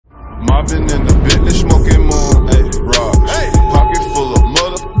Mobbing in the Bentley, smoking moon, rocks. Pocket full of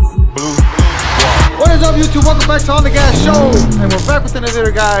mother blue. What is up, YouTube? Welcome back to On The Gas Show, and we're back with another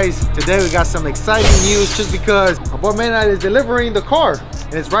video, guys. Today we got some exciting news, just because my boy Midnight is delivering the car,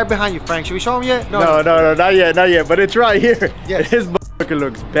 and it's right behind you, Frank. Should we show him yet? No, not yet, but it's right here. Yes. His motherfucker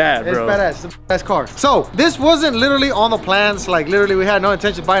looks bad, bro. It's badass. It's a badass car. So this wasn't literally on the plans. Like, literally we had no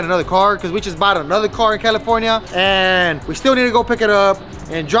intention of buying another car, because we just bought another car in California, and we still need to go pick it up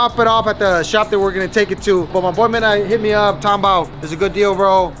and drop it off at the shop that we're gonna take it to. But my boy Midnight hit me up talking about, it's a good deal,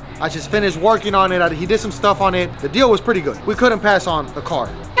 bro. I just finished working on it. He did some stuff on it. The deal was pretty good. We couldn't pass on the car.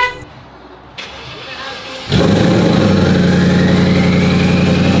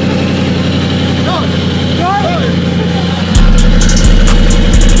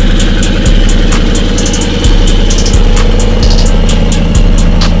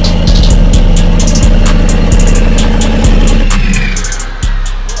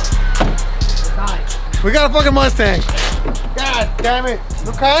 We got a fucking Mustang. God damn it.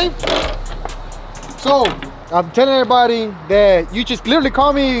 Okay. So I'm telling everybody that you just literally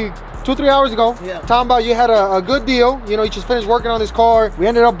called me 2-3 hours ago, talking about you had a good deal. You know, you just finished working on this car. We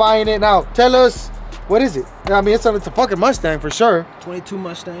ended up buying it. Now tell us, what is it? I mean, it's a fucking Mustang for sure. 22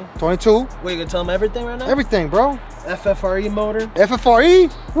 Mustang. 22. What, you gonna tell them everything right now? Everything, bro. FFRE motor.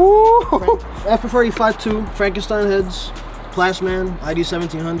 FFRE? Woo! FFRE 5.2 Frankenstein heads. Plastman ID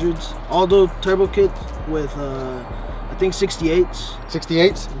 1700s. Aldo turbo kit with I think 68s.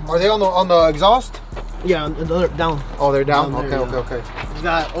 68s? Are they on the exhaust? Yeah, they're down. Oh, they're down? There, okay, yeah. okay. It's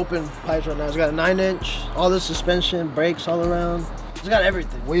got open pipes right now. It's got a 9-inch, all the suspension, brakes all around. It's got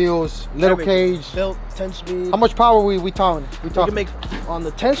everything. Wheels, little cage. Built 10-speed. How much power we talking? We can make on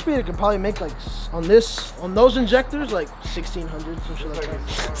the 10-speed. It can probably make like on those injectors like 1600, some shit like that.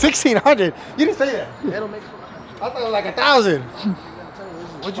 1600? You didn't say that. It'll make. I thought it was like 1,000.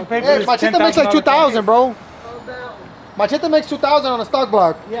 What'd you pay for this? Machete makes like 2,000, bro. Machete makes 2,000 on a stock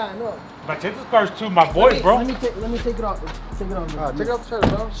block. Yeah, I know. Machete's car's too, my boy, bro. Let me take it off. Take it off. Take it off the shirt,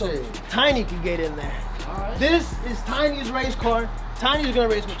 bro. So Tiny can get in there. Right. This is Tiny's race car. Tiny's gonna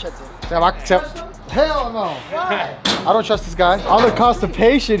race Machete. Hell no. Why? I don't trust this guy. All the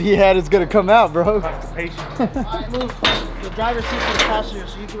constipation he had is gonna come out, bro. Constipation. Alright, move the driver's seat to the passenger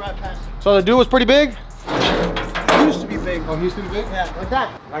so you can ride past. So the dude was pretty big? He used to be big. Oh, he used to be big? Yeah, like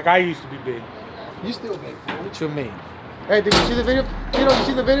that. Like I used to be big. You still big. What you mean? Hey, did you see the video? You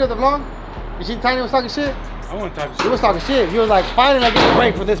see the video of the vlog? You see Tiny was talking shit? I wasn't talking shit. He was talking shit. He was like, finally I get a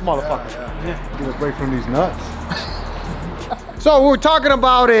break from this motherfucker. Yeah. Get a break from these nuts. So we were talking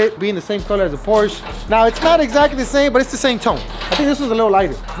about it being the same color as a Porsche. Now it's not exactly the same, but it's the same tone. I think this was a little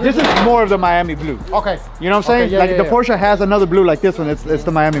lighter. This is more of the Miami blue. Okay. You know what I'm saying? Okay, yeah, like yeah, the yeah. Porsche has another blue like this one. It's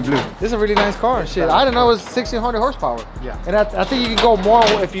the Miami blue. This is a really nice car. Shit, I didn't know it was 1,600 horsepower. Yeah. And I think you can go more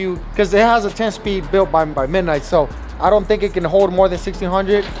if you, because it has a 10-speed built by Midnight. So I don't think it can hold more than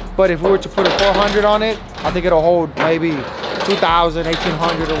 1,600. But if we were to put a 400 on it, I think it'll hold maybe 2,000,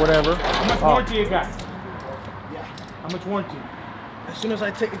 1,800 or whatever. How much warranty you got? Yeah. How much warranty? As soon as I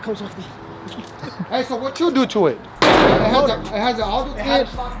take it, comes off the. Hey, so what you do to it? It has an Aldo It had a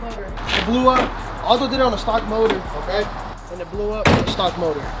kit. stock motor. It blew up. Aldo did it on a stock motor. Okay. And it blew up on a stock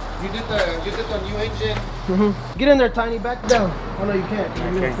motor. You did the new engine. Get in there, Tiny. Back down. Oh no, you can't.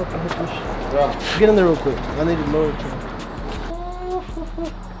 You're gonna fucking hit this shit. Yeah. Get in there real quick. I need to lower it.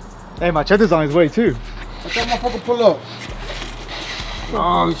 Hey, Machete's on his way too. Let that motherfucker pull up.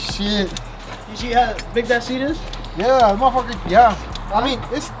 Oh shit. You see how big that seat is? Yeah, motherfucker. Yeah. I mean,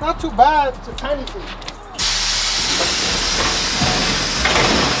 it's not too bad. It's a tiny thing.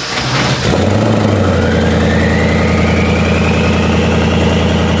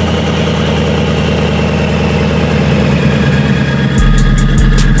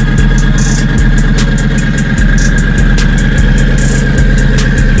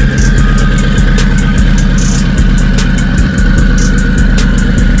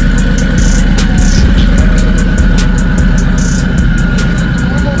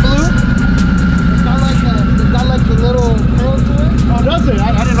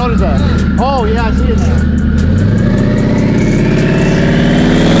 Oh yeah, I see it now.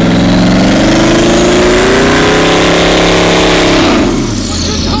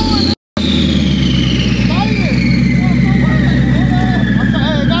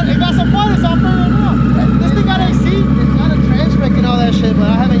 It got some fighters out there. This thing got AC. It's got a transmit and all that shit, but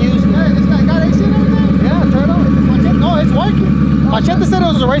I haven't used it. Hey, this guy got AC and everything? Yeah, turn it on. No, it's working. Machete said it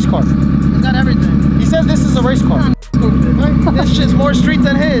was a race car. It's got everything. He said this is a race car. This shit's more street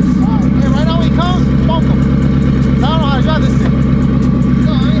than his. Yeah, right now when he comes, bump him. I don't know how to drive this thing.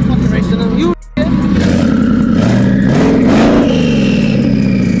 No, I ain't fucking racing him. You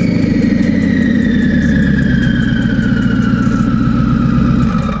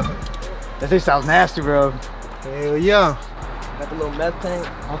thing sounds nasty, bro. Hell yeah. Got the little meth tank.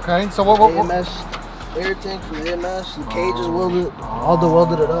 Okay, so what? AMS air tank for the AMS. The cage is welded. Aldo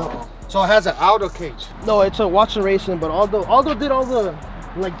welded it up. So it has an auto cage. No, it's a Watson Racing, but Aldo did all the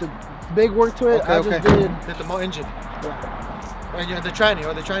like the big work to it. Okay, I just did. Did the engine. Yeah. And the tranny,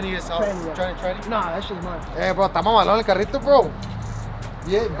 or the tranny is out. Tranny, yeah. Tranny. Nah, that's just mine. Hey, bro, está mamalón el carrito, bro.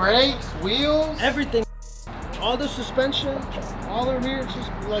 Yeah, brakes, wheels. Everything. All the suspension, all the rear,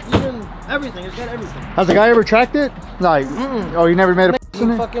 like even everything. It's got everything. Has the guy ever tracked it? Like, oh, you never made a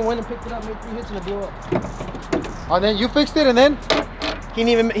He fucking went and picked it up, made 3 hits, and it blew up. Oh, then you fixed it, and then?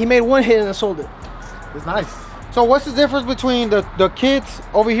 He made 1 hit and then sold it. It's nice. So what's the difference between the kits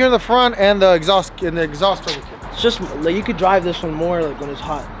over here in the front and the exhaust turbo kit? It's just like you could drive this one more like when it's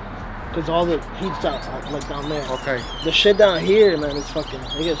hot, cause all the heat's out like down there. Okay. The shit down here, man, it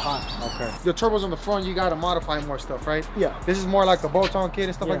gets hot. Okay. The turbos on the front, you gotta modify more stuff, right? Yeah. This is more like the bolt-on kit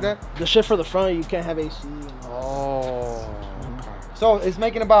and stuff like that. The shit for the front, you can't have AC. Oh. Okay. So it's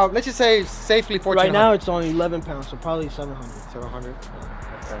making about, let's just say safely 1400. Right now it's only 11 pounds, so probably 700. 700.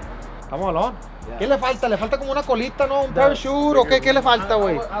 Okay. Estamos alone. Yeah. ¿Qué le falta? ¿Le falta como una colita, no? ¿Un parachute o qué? ¿Qué le falta,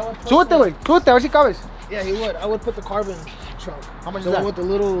 güey? I would put Súbete, güey. Súbete, a ver si cabes. Yeah, he would. I would put the carbon trunk. How much The is that? one with the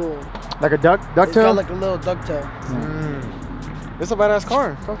little, like a it's got ducktail? like a little ducktail. It's a badass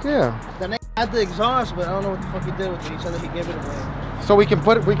car. Fuck yeah. The nigga had the exhaust, but I don't know what the fuck he did with it. He said that he gave it away. So we can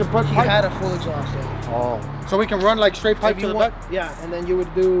put He pipe? had a full exhaust. Yeah. Oh. So we can run like straight pipe If to you the want, back? yeah, and then you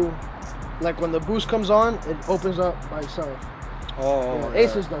would do, like when the boost comes on, it opens up by itself. Oh. Yeah,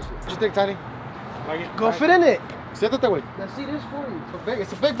 Aces does it. What you think, Tiny? Go fit in it. Siéntate, güey. That seat is for you.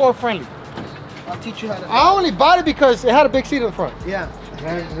 It's a big boy friendly. I'll teach you how to. I only bought it because it had a big seat in the front. Yeah.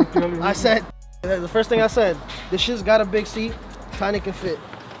 I said, the first thing I said, this shit's got a big seat, Tiny can fit.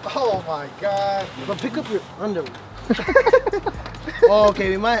 Oh my God. But pick up your underwear. Oh,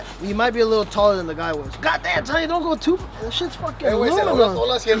 okay, you might be a little taller than the guy was. God damn, Tiny, don't go too. That shit's fucking aluminum. You're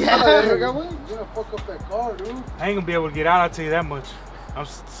gonna fuck up that car, dude. I ain't gonna be able to get out, I'll tell you that much. I'm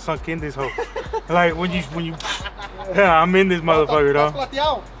sunk in this hole. Like when you, yeah, I'm in this motherfucker, dog. Oh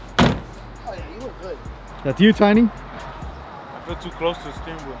yeah, you look good. That's you, Tiny? I feel too close to the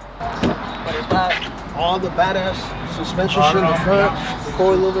steering wheel. But it's got all the badass suspension shit in the front, the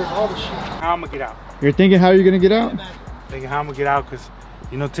coilovers, all the shit. How I'm gonna get out? You're thinking how you're gonna get out? Thinking how I'm gonna get out, cause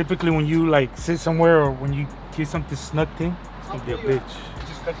you know typically when you like sit somewhere or when you get something snuck in, it's gonna be a bitch. You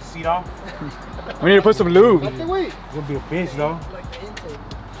just cut the seat off. We need to put some lube. It's gonna be a bitch, though. Like the intake.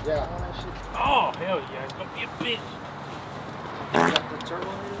 Yeah. All that shit. Oh hell yeah, it's gonna be a bitch. Got the turbo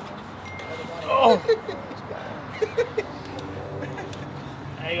here. Oh.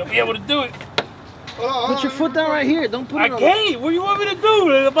 I ain't gonna be able to do it. Put your foot down right here. Don't put I it on. can't. What do you want me to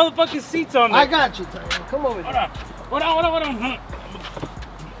do? The motherfucking seat's on there. I got you, Tiny. Come over here. Hold on.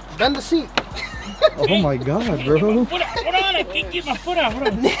 Bend the seat. Oh my God, bro. Hold on, I can't get my foot out. Hold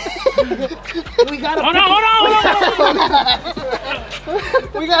on. We gotta. Hold on.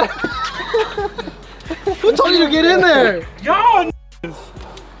 We gotta. Who told you to get in there? Y'all.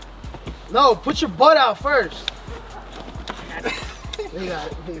 No, put your butt out first. We got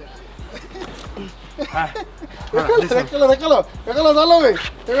it. Déjalo, dalo, güey.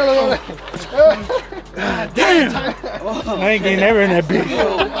 Déjalo. God damn. I ain't getting ever in that bitch.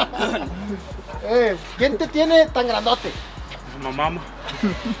 ¿Quién te tiene tan grandote? My mama.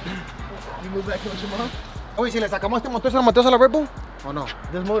 You move back with your mom? Oye, si le sacamos este motor, ¿se lo metemos a la Red Bull? ¿O no?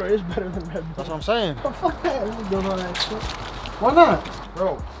 This motor is better than Red Bull. That's what I'm saying. Fuck that. We don't know that shit. Why not?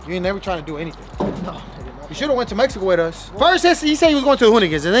 Bro, you ain't never trying to do anything. No. You should have went to Mexico with us. First, he said he was going to the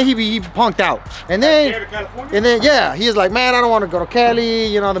ONDGAS, and then he punked out. And then, yeah, he was like, man, I don't want to go to Cali.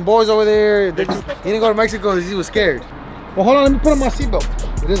 You know, the boys over there. He didn't go to Mexico because he was scared. Well, hold on, let me put on my seatbelt.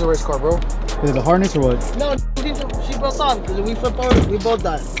 It is a race car, bro. Is it the harness or what? No, she broke off because we flipped over. We both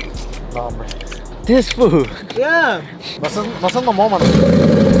died. No, hombre. This fool. Yeah. No seas mamón, mano.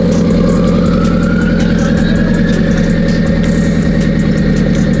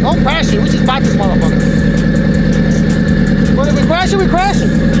 Don't crash it. We just bought this motherfucker. Well, if we crash it, we crash it.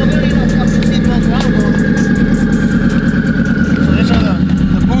 So these are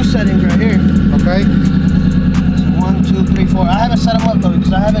the boost settings right here. Okay. So 1, 2, 3, 4. I haven't set them up though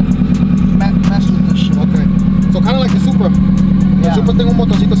because I haven't messed with this shit. Okay. So kind of like the Supra. Yeah. El Supra tengo un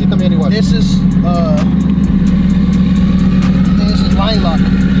motorcito así también igual. This is line lock.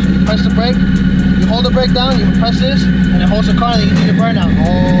 So you press the brake, you hold the brake down, you press this, and it holds the car and you do your burnout.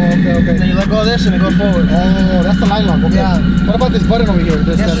 Oh, okay. Then you let go of this and it goes forward. Oh, that's the line lock. Okay. Yeah. What about this button over here?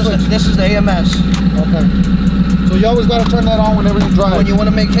 This This is the AMS. Okay. So you always gotta turn that on whenever you drive. When you want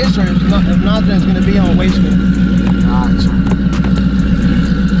to make history, if not, then it's going to be on waste spin. Gotcha.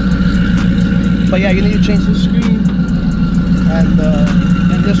 But yeah, you need to change this screen and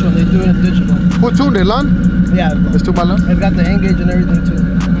this one. They do it in digital. Who tuned it, Lon? Yeah, It's tuned by Lon? I've got the N-gauge and everything too.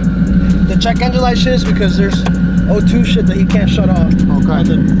 The check engine light shit is because there's O2 shit that he can't shut off. Okay.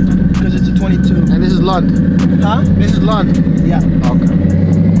 Because it's a 22. And this is Lund. Huh? This is Lund. Yeah. Okay.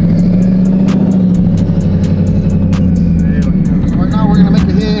 Right now we're gonna make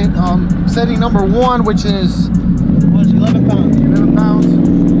a hit. Setting number 1, which is Well, it's 11 pounds. 11 pounds.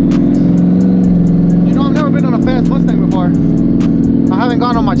 You know, I've never been on a fast Mustang before. I haven't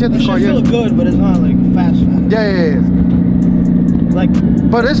gone on my It Chetas should car feel yet. good, but it's not like fast. Yeah. Like,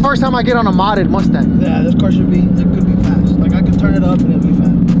 But this first time I get on a modded Mustang. yeah, this car should be, it could be fast. Like, I could turn it up and it'll be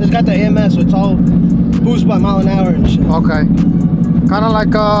fast. It's got the AMS, so it's all boost by mile an hour and shit. Okay. Kind of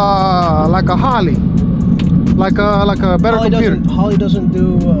like a Harley. Like a better computer. Holly doesn't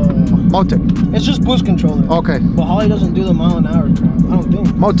do, Motec. it's just boost controller. Okay. But Holly doesn't do the mile an hour crap. I don't think.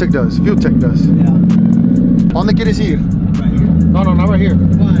 Motec does. Fueltech does. Yeah. ¿Dónde quieres ir? Right here. No, not right here.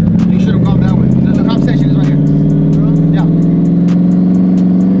 Why? You should have gone that way. The cop station is right here. Yeah.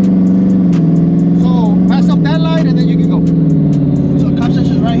 So pass up that light and then you can go. So cop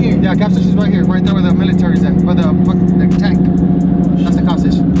station is right here. Yeah, cop station is right here, right there where the military's at, where the tank. That's the cop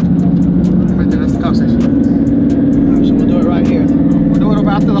station. Right there, that's the cop station. Alright, so we'll do it right here. We'll do it over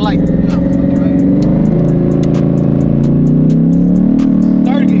after the light. No, fuck it, right here.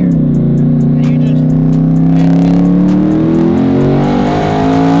 Third gear. And you just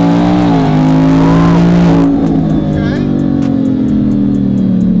Okay.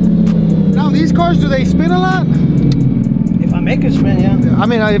 Now these cars, do they spin a lot? if I make it spin, yeah. I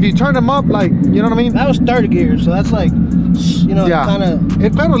mean, if you turn them up, like, you know what I mean? That was third gear, so that's like, you know, Yeah. kind of.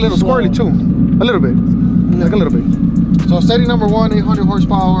 It felt a little slow. squirrely too. A little bit. Like a little bit. So setting number 1, 800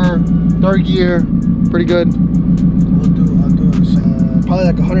 horsepower, third gear, pretty good. I'll do it. Probably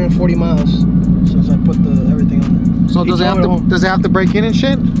like 140 miles since I put everything on it. So does it have to break in and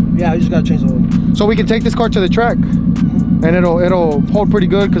shit? Yeah, I just gotta change the oil. So we can take this car to the track and it'll hold pretty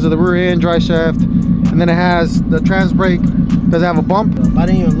good because of the rear end, dry shaft, and then it has the trans brake. Does it have a bump? I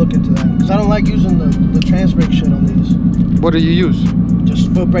didn't even look into that because I don't like using the trans brake shit on these. What do you use?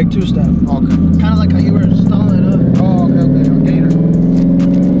 Just foot brake 2-step. Okay. Kind of like how you were installing it up. Oh, okay. A gator.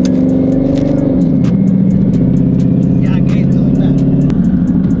 Yeah, gator like that.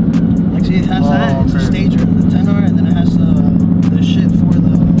 Like see, it has that. It's a stager, the 10R, and then it has the shit for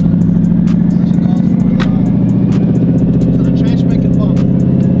the what's it called for the trans brake and bump.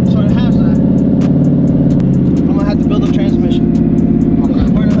 So it has that. I'm gonna have to build a transmission. Okay.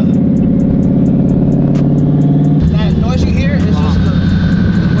 That noise you hear is just the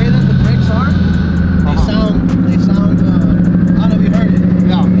way that the brakes are. They sound. I don't know if you heard it.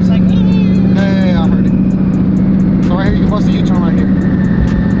 Yeah. It's like. Yeah, I heard it. So right here, you can bust a U-turn right here.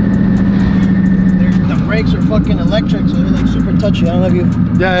 The brakes are fucking electric, so they're like super touchy. I don't know if you.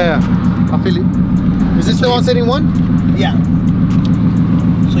 Yeah. I feel it. Is this still on setting 1? Yeah.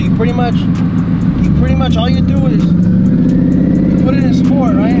 So you pretty much all you do is you put it in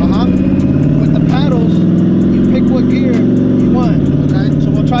sport, right? With the paddles, you pick what gear you want. Okay. So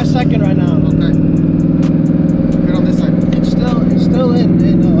we'll try second right now. Okay. Get on this side. It's still in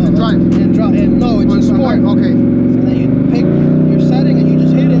drive. In drive. No, it's in sport. Okay. And then you pick your setting and you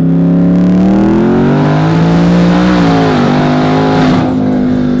just hit it.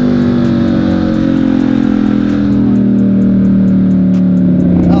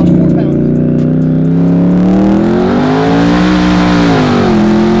 That was 4 pounds.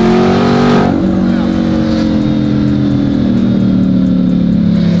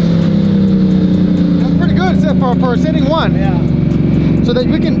 That's pretty good except for setting 1. Yeah. So that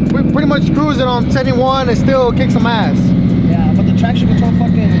we pretty much cruise it on setting 1 and still kick some ass. Yeah, but the traction control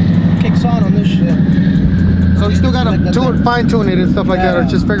fucking kicks on this shit. So you still gotta Like fine tune it and stuff like that, or Yeah.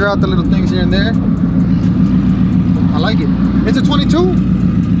 just figure out the little things here and there. I like it. It's a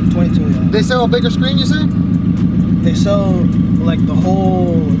 22. 22, yeah. They sell a bigger screen, you said? They sell like the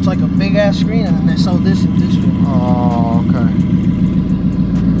whole, it's like a big ass screen, and then they sell this in digital. Oh, okay.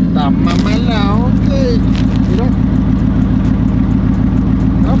 You know,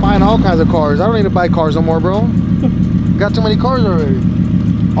 I'm buying all kinds of cars. I don't need to buy cars no more, bro. Got too many cars already.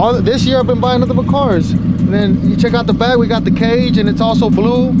 This year I've been buying nothing but cars. And then you check out the back, we got the cage and it's also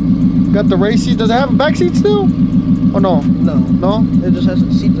blue. Got the race seats. Does it have a back seat still? Or no? No. No? It just has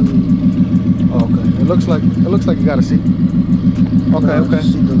a seat delete. Oh, okay. It looks like it got a seat. Okay, No, okay.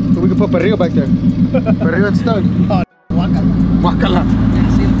 seat delete. So we can put Perrillo back there. Perrillo and stud. Oh, Waka. Guacala. Yeah,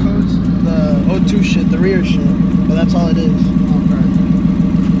 see the codes? The O2 shit, the rear shit. But that's all it is. Okay.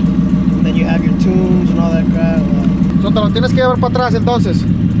 And then you have your tunes and all that crap. So te lo tienes que llevar para atrás entonces.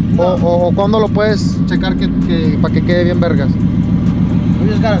 O cuándo lo puedes checar para que quede bien vergas. We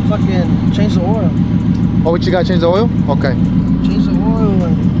just gotta fucking change the oil. Oh, we just gotta change the oil? Okay. Change the oil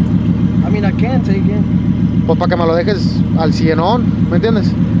and, I mean, I can take it. Pues para que me lo dejes al 100, ¿me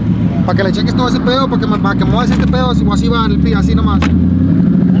entiendes? Para que le cheques todo ese pedo, para que me muevas este pedo, o así va el pie, así nomás.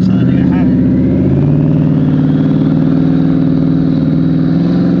 That's how the nigga had it.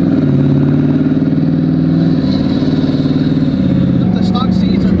 The stock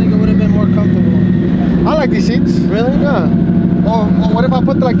seats, I think it would have been more comfortable. I like these seats. Really? Yeah. Or what if I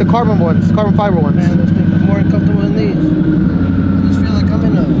put like the carbon ones, carbon fiber ones? Man, those things are more comfortable than these. I just feel like I'm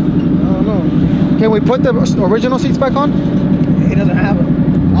in a, I don't know. Can we put the original seats back on? He doesn't have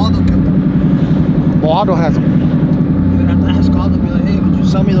them. Aldo kept them. Well, Aldo has them. You would have to ask Aldo, be like, hey, would you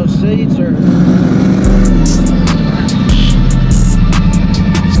sell me those seats or?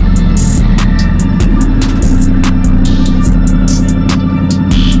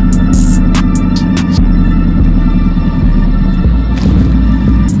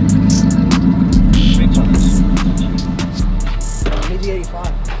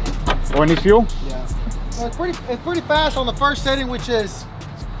 Or any fuel? Yeah. Well, it's pretty fast on the first setting, which is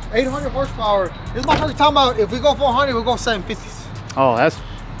 800 horsepower. This motherfucker talking about if we go 400, we'll go 750s. Oh, that's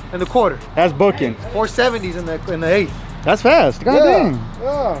In the quarter. booking. 470s in the eighth. That's fast. God dang.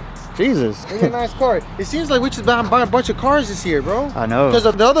 Yeah. Jesus. Really nice car. It seems like we just buying a bunch of cars this year, bro. I know. Because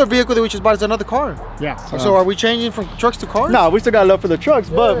the other vehicle that we just bought is another car. Yeah. So are we changing from trucks to cars? No, we still got love for the trucks,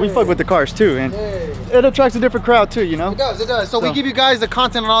 but we fuck with the cars too, and it attracts a different crowd too, you know? It does, it does. So we give you guys the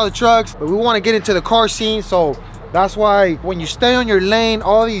content on all the trucks, but we want to get into the car scene, so that's why when you stay on your lane,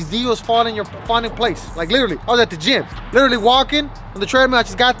 all these deals fall in place. Like literally, I was at the gym, literally walking on the treadmill, I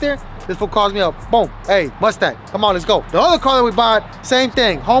just got there. This fool calls me up, boom, hey, Mustang, come on, let's go. The other car that we bought, same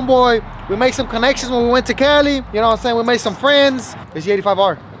thing, homeboy. We made some connections when we went to Cali, you know what I'm saying? We made some friends. It's the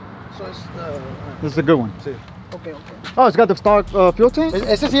 85R. So it's the, This is a good one. okay. Oh, it's got the stock fuel tank?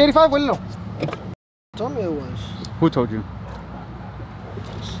 ¿Ese es the 85? Huélelo. Told me it was. Who told you?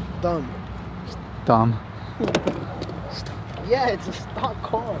 It's dumb. Dumb. Yeah, it's a stock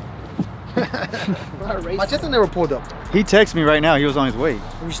car. Not a race. Machete never pulled up. He texted me right now, he was on his way.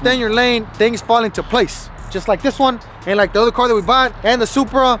 When you stay in your lane, things fall into place. Just like this one, and like the other car that we bought, and the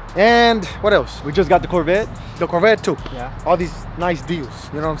Supra, and what else? We just got the Corvette. The Corvette too. Yeah. All these nice deals,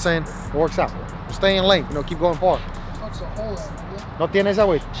 you know what I'm saying? It works out. Stay in lane, you know, keep going forward. What's a hole at? No tiene esa,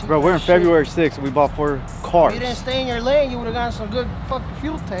 güey. Bro, we're in February 6th, we bought 4 cars. If you didn't stay in your lane, you would have gotten some good fucking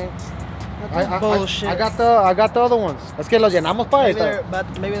fuel tanks. Bullshit. I got the other ones. Es que los llenamos para Maybe they're, esta.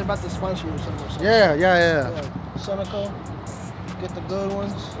 maybe they're about to sponsor you or something. Yeah. Sonoco, get the good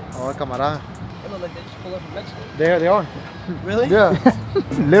ones. Oh, camarada. They look like they just pulled up from Mexico. There they are. Really? Yeah.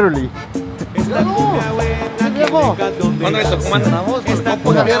 Literally.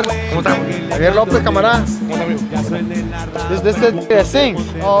 Javier López, camarada. This is the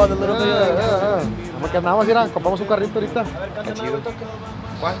sings. Oh, the little bit. Yeah. Porque andamos, mira, compramos un carrito ahorita. Qué chido.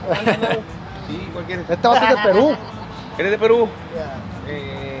 ¿Cuál? Sí, ¿cuál quieres? Este vato es de Perú. ¿Eres de Perú?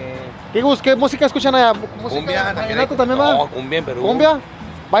 ¿Qué música escuchan allá? Cumbia. ¿Vallenato también va? No, cumbia en Perú. ¿Cumbia?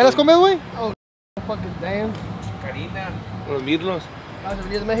 ¿Bailas cumbia, güey? Oh, fucking damn. Karina, los Mirlos. ¿Vas a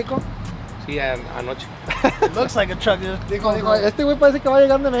venir de México? Sí, anoche. It looks like a truck, dude. Dijo, este güey parece que va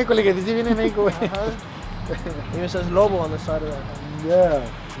llegando de México. Le dije, sí viene de México, güey. Even says Lobo on the side of that. Yeah.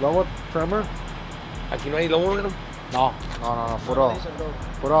 Lobo Tremor. Aquí no hay lobo, ¿no? No,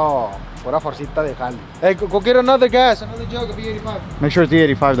 pura forcita de jale. Hey, go get another gas, another jug of E85. Make sure it's the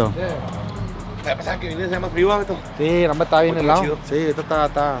 85 though. Yeah. ¿Qué pasa que viene más frío, Beto? Sí, no me está bien Muy helado. chido. Sí, esto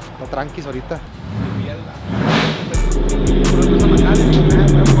está tranquis ahorita.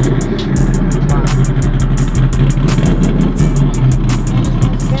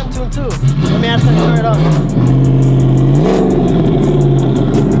 Cam tune too. Let me ask them to turn it on.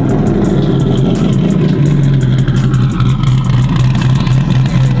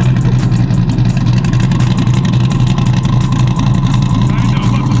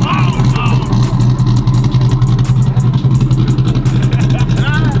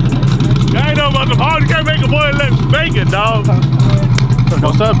 I know about the hard. You can't make a boy let bacon, dog.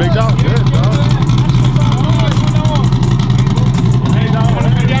 What's up, big dog? Good, dog. Hey, dog.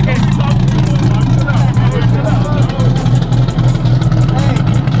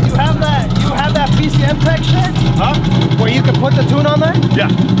 You have that PCM tech shit? Huh? Where you can put the tune on there? Yeah.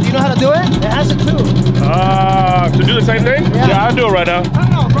 Do you know how to do it? It has it too. To do the same thing? Yeah, I'll do it right now. I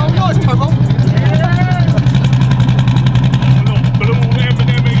don't know, bro. You know it's turbo. Blue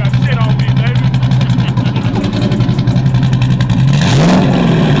M&M got shit on me, baby.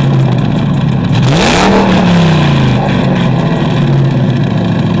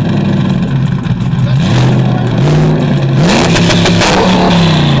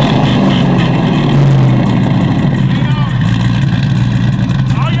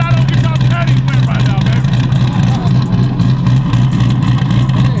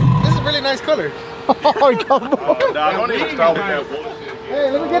 Oh, come on. Nah, don't even start with that bullshit.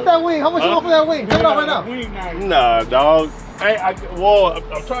 Hey, let me get that wing. How much you want for that wing? Take it off right now. Nah, dog. Hey, I'm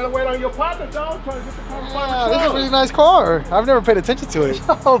trying to wait on your partner, dog. I'm trying to get the car. This is a really nice car. I've never paid attention to it.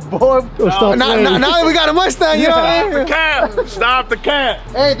 Oh boy. Now that we got a Mustang, you know what I mean? Stop the cat.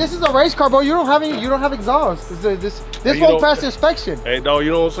 Hey, this is a race car, bro. You don't have exhaust. This won't pass the inspection. Hey, dog,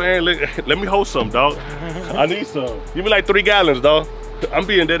 you know what I'm saying? Let me hold some, dog. I need some. Give me like 3 gallons, dog. I'm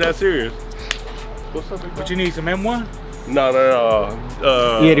being dead serious. What's up, What you need, some M1? No.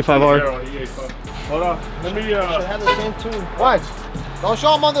 E85R. E85. Hold on. Let me, Should have the same too. Watch. Don't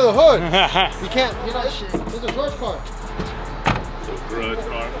show them under the hood. You can't, you know, this is a George car.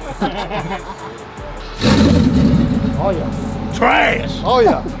 Oh yeah. Trash. Oh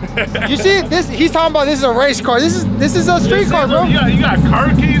yeah. You see this? He's talking about this is a race car. This is a street car, bro. You got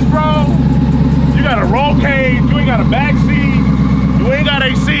car keys, bro. You got a roll cage. You ain't got a back seat. You ain't got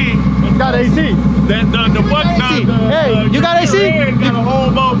AC. It's got AC. Hey, you got AC? Got a whole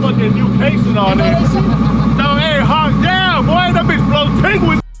motherfucking new casing on it. No, hey, hot damn, boy, that bitch blows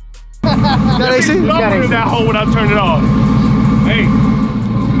penguins. Got AC? In that hole when I turn it off. Hey.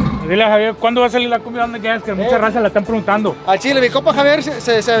 Dile a Javier, ¿cuándo va a salir la cumbia ONDGAS? Que mucha raza la están preguntando. Al chile, mi compa Javier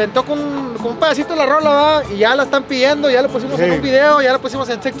se aventó con un pedacito de la rola, ¿verdad? Y ya la están pidiendo, ya lo pusimos en un video, ya lo pusimos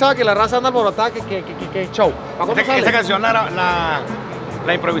en TikTok y la raza anda alborotada, que show. Esa canción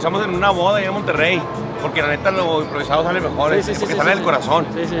la improvisamos en una boda allá en Monterrey. Porque la neta lo improvisado sale mejor, porque sale del corazón.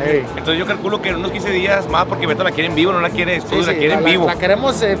 Entonces yo calculo que en unos 15 días más, porque Beto la quiere en vivo, no la quiere estudio, la quiere en vivo. La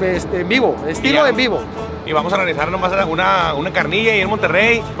queremos en vivo, estilo en vivo. Y vamos a realizar nomás una carnilla ahí en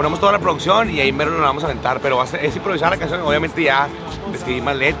Monterrey, ponemos toda la producción y ahí mero nos la vamos a aventar. Pero es improvisar la canción, obviamente ya le escribí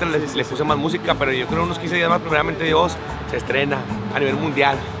más letras, le puse más música, pero yo creo unos 15 días más, primeramente Dios, se estrena a nivel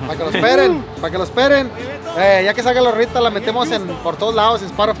mundial. Para que lo esperen, ya que salga la rolita la metemos por todos lados, en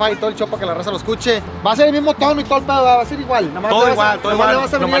Spotify y todo el show para que la raza lo escuche. Va a ser el mismo tono y todo el pedo, va a ser igual. Todo igual.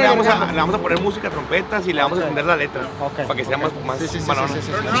 Nomás le vamos a poner música, trompetas y le vamos a entender la letra. Para que sea más chida.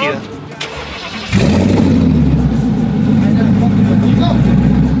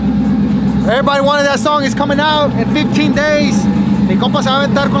 Everybody wanted that song, it's coming out in 15 days. Mi compa se va a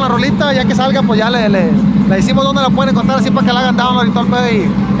aventar con la rolita, ya que salga pues ya le decimos dónde la pueden encontrar así para que la hagan download y todo el pedo y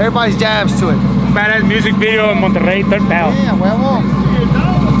everybody's jams to it. Badass music video en Monterrey, third pedo. Sí, a huevo.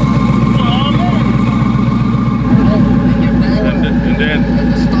 And then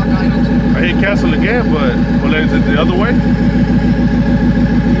I hit cancel again, but is it the other way?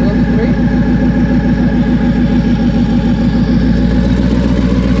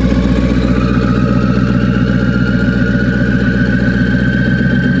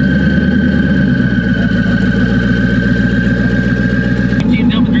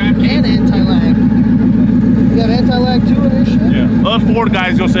 Ford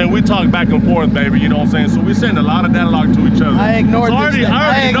guys, you know what I'm saying, we talk back and forth, baby, you know what I'm saying, so we send a lot of dialogue to each other. I ignored this.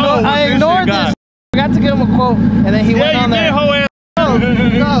 I ignored this. I got to give him a quote, and then he went on there.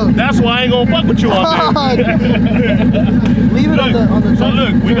 No. That's why I ain't gonna fuck with you on there. Leave it on the So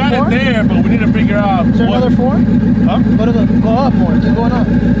look, we got it there, but we need to figure out. Is there another 4? Huh? Go up more. Keep going up.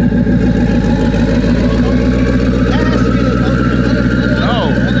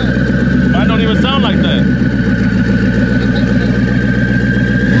 No. Mine don't even sound like that.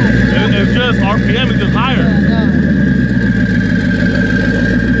 It's just RPM is just higher.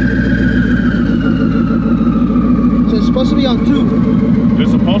 So it's supposed to be on 2.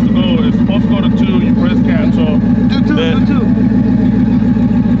 It's supposed to go to 2. You press cancel. Do 2.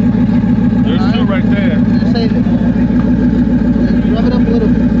 There's 2 right there. Save it. Then rub it up a little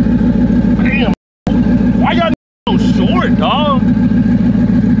bit. Damn. Why y'all so short, dog?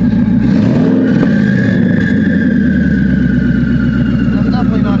 That's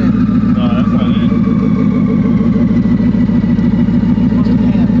definitely not it. No, that's not it.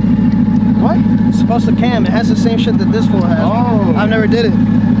 What? It's supposed to cam. It has the same shit that this fool has. Oh. I've never did it.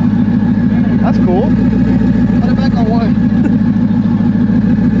 That's cool. Put it back on 1.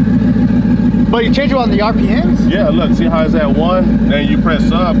 But you change it on the RPMs? Yeah, look, see how it's at 1, then you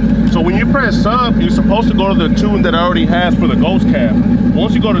press up. So when you press up, you're supposed to go to the tune that it already has for the ghost cam.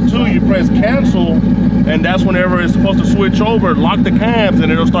 Once you go to 2, you press cancel, and that's whenever it's supposed to switch over, lock the cams,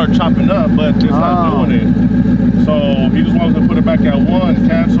 and it'll start chopping up, but it's not doing it. So he just wants to put it back at 1,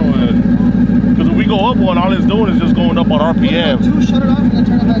 cancel, and because if we go up 1, all it's doing is just going up on RPM. Put it on 2, shut it off, and then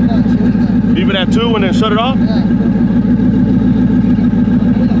turn it back on. See what you got. Leave it at 2 and then shut it off? Yeah.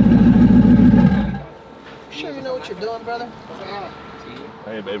 Sure you know what you're doing, brother?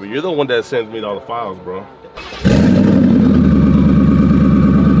 Hey, baby, you're the one that sends me all the files, bro.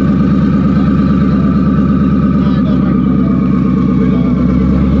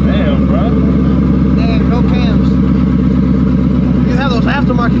 Damn,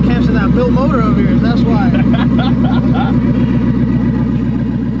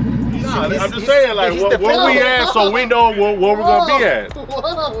 I'm just saying, like, where we at, so we know where we're gonna be at.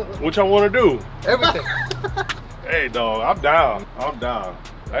 What y'all want to do? Everything. Hey, dog, I'm down. I'm down.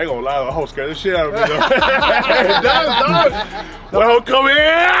 I ain't gonna lie, the whole scared the shit out of me, though. Dog. Well, come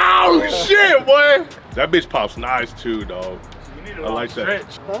here. Oh, shit, boy. That bitch pops nice, too, dog. I like that.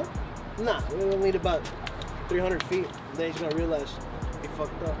 Huh? Nah, we'll need about 300 feet. Then he's gonna realize he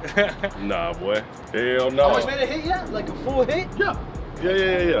fucked up. Nah, boy. Hell no. How much made a hit yet? Like a full hit? Yeah.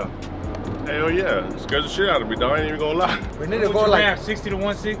 Yeah. Hell yeah. It scares the shit out of me, dog. I ain't even gonna lie. We need to go like 60 to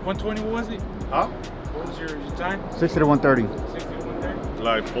 120, what was it? Huh? What was your time? 60 to 130. 60 to 130?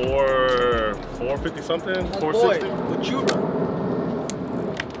 Like 450 something? 460? What you run?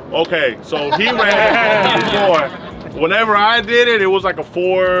 Okay, so he ran before. Whenever I did it, it was like a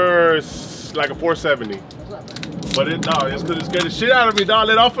 470. But it's because it scared the shit out of me, dog.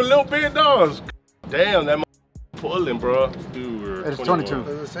 Let off a little bit, dog. Damn, that pulling, bro. Dude, It's 22. It's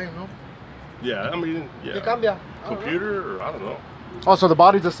the same, no? Yeah, I mean, yeah. ¿Qué cambia? Computer, or I don't know. Oh, so the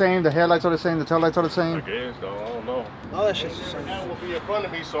body's the same, the headlights are the same, the taillights are the I same. guess, dog. I don't know. All that shit's the same. That will be in front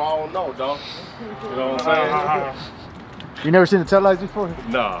of me, so I don't know, dog. You know what I'm You never seen the taillights before?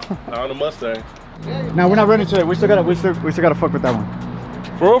 saying? Nah, not on the Mustang. No, we're not running today. We still gotta fuck with that one.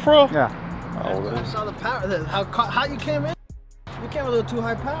 For real? Yeah. I saw the power, how you came in. You came a little too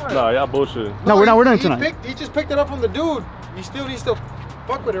high power. Nah, y'all bullshit. No, we're not running tonight. He just picked it up from the dude. You still needs to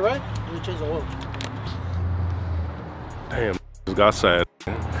fuck with it, right? You change the oil. Damn, just got sad.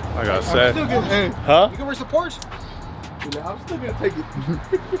 I got sad. Huh? You can race the Porsche? I'm still gonna take it.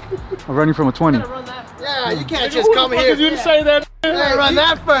 I'm running from a 20. You gotta run that. Yeah, you can't just come here. You say that? You gotta run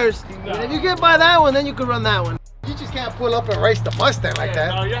that first. And if you get by that one, then you can run that one. You just can't pull up and race the Mustang like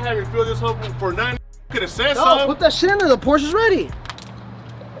that. No, y'all haven't filled this up for nothing. Could have said No, something. put that shit in there. The Porsche's ready.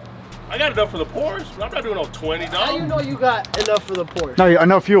 I got enough for the Porsche. I'm not doing no 20, dog. How you know you got enough for the Porsche? No,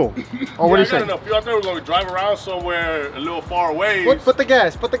 enough fuel. Oh, what do you I got say? enough fuel. I thought we were going to drive around somewhere a little far away. Put the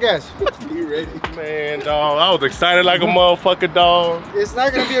gas, put the gas. You ready? Man, dog, I was excited like a motherfucker, dog. It's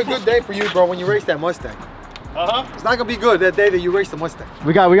not gonna be a good day for you, bro, when you race that Mustang. Uh-huh. It's not gonna be good that day that you race the Mustang.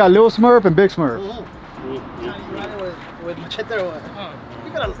 We got Lil Smurf and Big Smurf. You riding with Machete or what?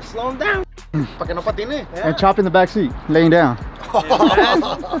 You gotta slow him down. Pa que no patine. And Chop in the back seat, laying down.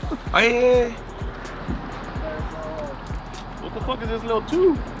 Ay, What the fuck is this little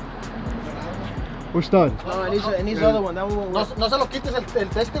tube? We're stunned. No, and he's the other one. That one won't work. No se lo quites el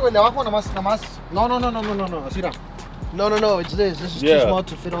este, güey, de abajo, nomás. No, así era. No, it's this. This is too Yeah. small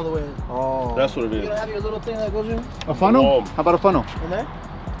to fit all the way in. Oh. That's what it You is. don't have your little thing that goes in A funnel? Oh. How about a funnel? there?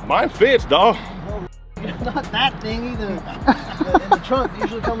 Mine fits, dog. Not that thing either. In the trunk, they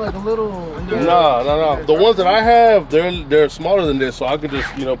usually come like a little. No. The ones that I have, they're smaller than this, so I could just,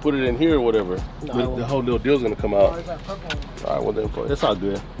 put it in here or whatever. The whole little deal's gonna come Oh, out. it's that purple one. All right, well then, it's all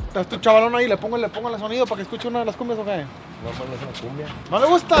good. ¿Estás tu chavalón ahí? ¿Le pongo el sonido para que escuche una de las cumbias o qué? ¿No le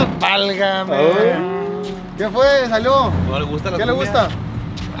gusta? Válgame. ¿Qué fue? ¿Salió? no le gusta la ¿Qué le cumbia. gusta?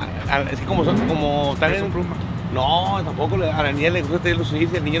 Es que como están en no, tampoco a la niña le gusta Taylor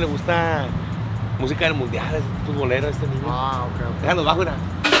Swift, al niño le gusta música del mundial, es futbolero este niño. Ah, ok. Déjanos bajo, mira.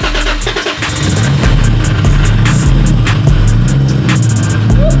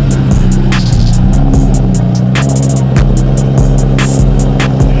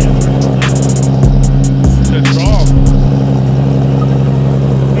 It's strong.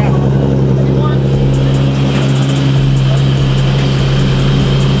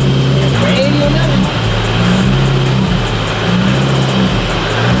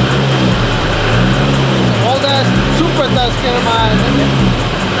 All that super dust get in my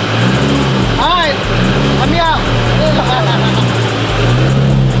Alright, let me out.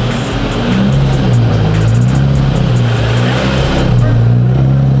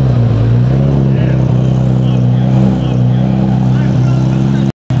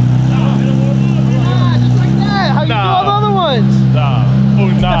 Just like that. How you do all the other ones? Nah. Oh,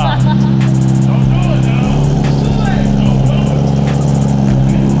 nah. Don't do it now.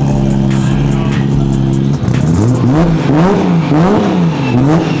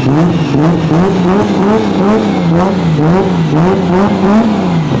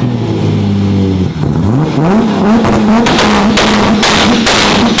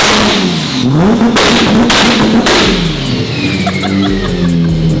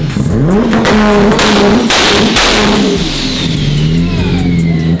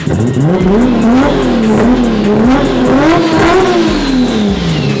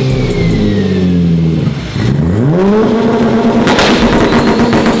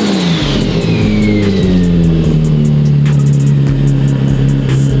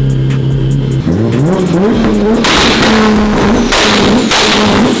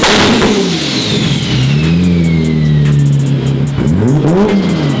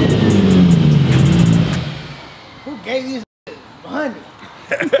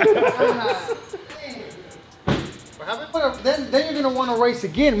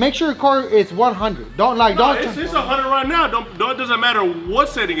 again, make sure your car is 100. Don't like, No, don't. it's 100 right now. It doesn't matter what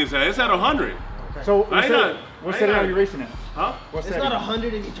setting it's at. It's at 100. So What setting are you racing at? Huh? It's not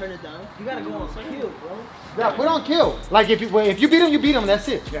 100 if you turn it down. You gotta go on kill, bro. Yeah, put on kill. Like if you beat him, you beat him. That's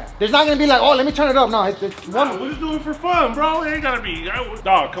it. Yeah. There's not gonna be like, oh, let me turn it up. No, it's one. We're just doing it for fun, bro. It ain't gotta be.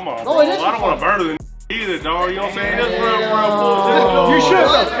 Dog, come on. No, Bro. it is I don't want to burn it either, dog. You know what I'm saying? It's real. You should.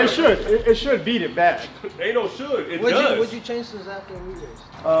 It should. It should beat it bad. Ain't no should. It does. What'd you change since after we raced?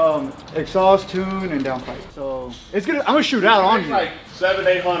 Exhaust, tune, and downpipe. So it's gonna. I'm gonna shoot out on you. Like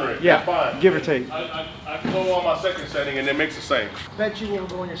 700-800. Yeah, That's fine. give or take. I can go on my second setting and it makes the same. Bet you won't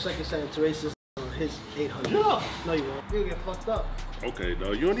go on your second setting to race this his 800. No, you won't. You'll get fucked up. Okay,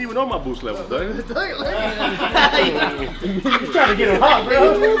 dog. You don't even know my boost level, dog. You trying to get him hot,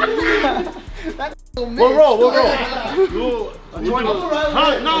 bro? We'll roll.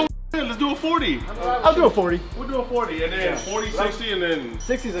 No, let's do a 40. I'll do a 40. We'll do a 40 and then 40, 60, and then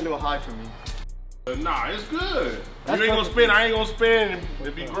 60's a little high for me. Nah, it's good. You ain't gonna spin, I ain't gonna spin.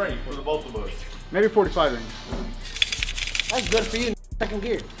 It'd be great for the both of us. Maybe 45 range. That's good for you. Second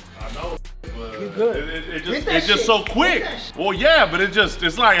gear. I know, but you good. It's just so quick. Well, yeah, but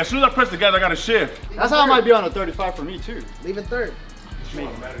it's like as soon as I press the gas, I gotta shift. That's how it might be on a 35 for me too. Leave it third.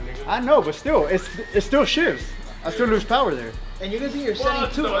 I know, but still, it still shifts. I still lose power there. And you're gonna do your setting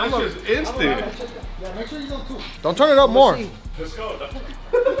too. No, it's just instant. Yeah, make sure you don't too. Don't turn it up more. Let's go.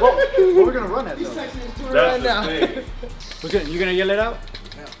 What we're gonna run at though? That's the thing. You gonna yell it out?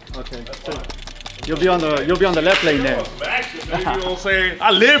 Yeah. Okay. So you'll be on the left lane there. You know what I'm saying?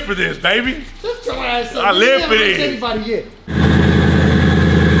 I live for this, baby. I live for this. Anybody yet?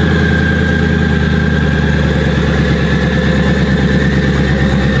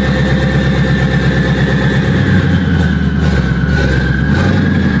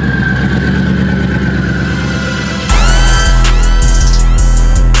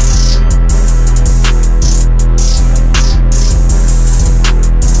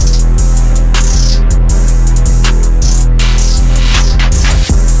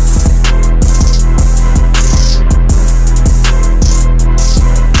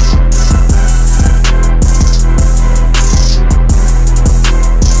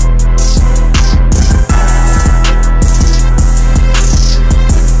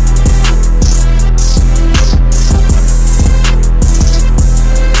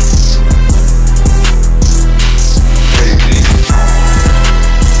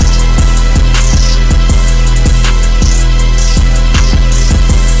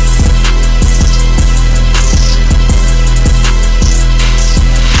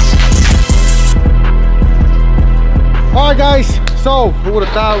 Guys, so who would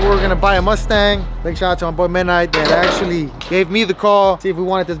have thought we were gonna buy a Mustang? Big shout out to my boy Midnight that actually gave me the call, see if we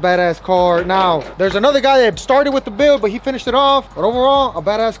wanted this badass car. Now there's another guy that started with the build, but he finished it off. But overall, a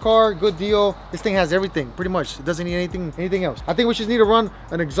badass car, good deal. This thing has everything pretty much. It doesn't need anything else. I think we just need to run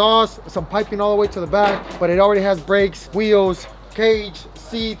an exhaust, some piping all the way to the back, but it already has brakes, wheels, cage,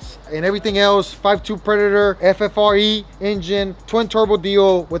 seats, and everything else. 5.2 Predator, FFRE engine, twin turbo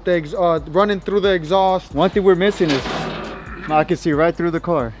deal with the running through the exhaust. One thing we're missing is I can see right through the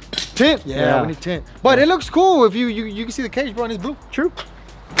car. Tint? Yeah, we need tint. But it looks cool if you can see the cage, bro, and it's blue. True.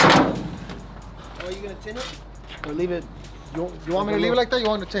 Oh, you gonna tint it? Or leave it? You want me to leave it like that? You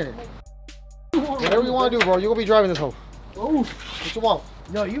want to tint it? Whatever you want to do, bro. You're gonna be driving this hoe. Oh, what you want?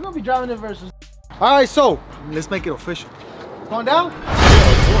 No, you're gonna be driving it versus. All right, so let's make it official. Going down?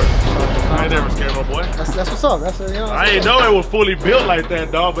 Yeah, of course. I ain't never scared my boy. That's what's up. That's you know. I ain't know it was fully built like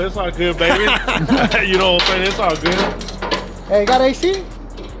that, dog. But it's all good, baby. You know what I'm saying? It's all good. Hey, got AC?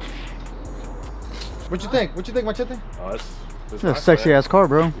 What you think? What you think, Machete? Oh, it's It's a nice, sexy man. ass car,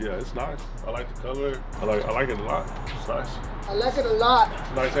 bro. Yeah, it's nice. I like the color. I like it a lot. It's nice. I like it a lot.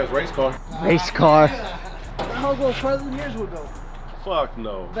 It's a nice ass race car. Race car. That hoe goes further than yours would go. Fuck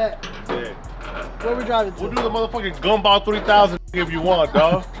no. Bet. Yeah. Where we driving to? We'll do the motherfucking Gumball 3000 if you want,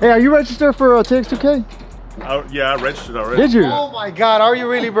 dog. Hey, are you registered for TX2K? Yeah, I registered already. Did you? Oh my God, are you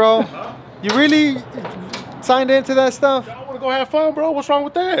really, bro? You really signed into that stuff? I want to go have fun, bro. What's wrong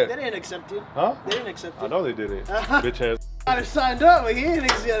with They that? didn't accept you. Huh? They didn't accept you. I know they didn't. Bitch ass. I got signed up, but he didn't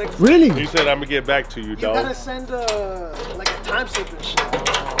accept. Really? He said I'm gonna get back to you, You dog. gotta send like a time slip and shit.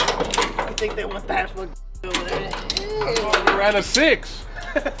 You think they want that fucking over there? I ran a 6.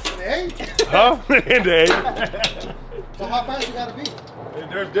 Hey, Huh? In the 8. so how fast you gotta be?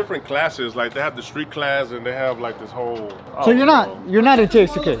 There's different classes. Like they have the street class, and they have like this whole. So you're not in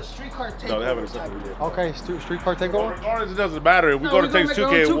TX2K? Streetcar takeover. No, they haven't accepted it yet. Okay, street car So takeover? regardless, it doesn't matter. If we No, go to we're gonna Takes make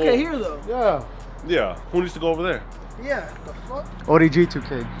our own 2K, 2K here though. Yeah. yeah. Who needs to go over there? Yeah, the fuck? ODG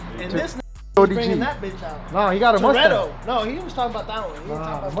 2K. And this bringing that bitch out. No, he got a Mustang. Toretto. No, he was talking about that one. He was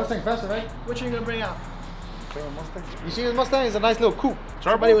talking about Mustang faster, right? Which are you gonna bring out? You see his Mustang? It's a nice little coupe.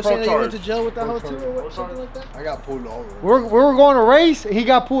 Somebody was saying that you went to jail with that hoe too, or what, something like that. I got pulled over. We were going to race. He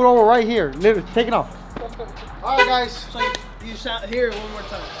got pulled over right here, literally taking off. All right, guys. So you sound here one more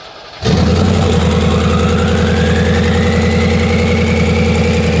time.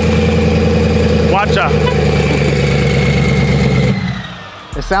 Watch out.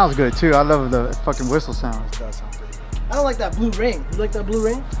 It sounds good too. I love the fucking whistle sound. It does sound pretty good. I don't like that blue ring. You like that blue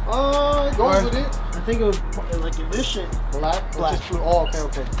ring? It goes with it. I think it was like this shit. Black. Black. Just blue. Oh, okay,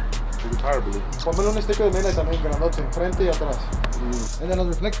 okay. Póngale un sticker de melee también, grandote, enfrente y atrás. And then los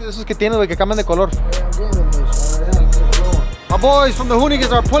reflectors, esos que tienen, que cambian de color. My boys from the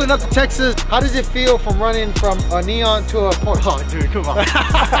ONDGAS are pulling up to Texas. How does it feel from running from a neon to a Porsche? Oh, dude, come on.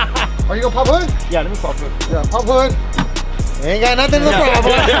 Are you gonna pop hood? Yeah, let me pop it. Yeah, pop hood. Ain't got nothing to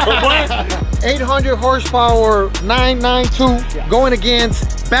problem. 800 horsepower, 992, going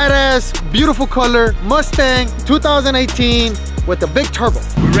against badass, beautiful color Mustang 2018 with the big turbo.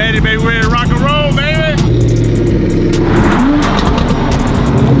 We ready, baby? We ready to rock and roll, baby?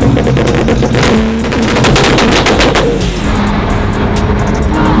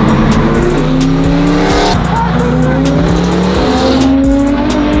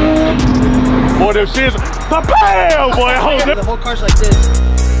 Boy, them shits, bam, boy, hold The whole car's like this.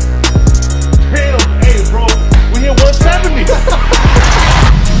 Hell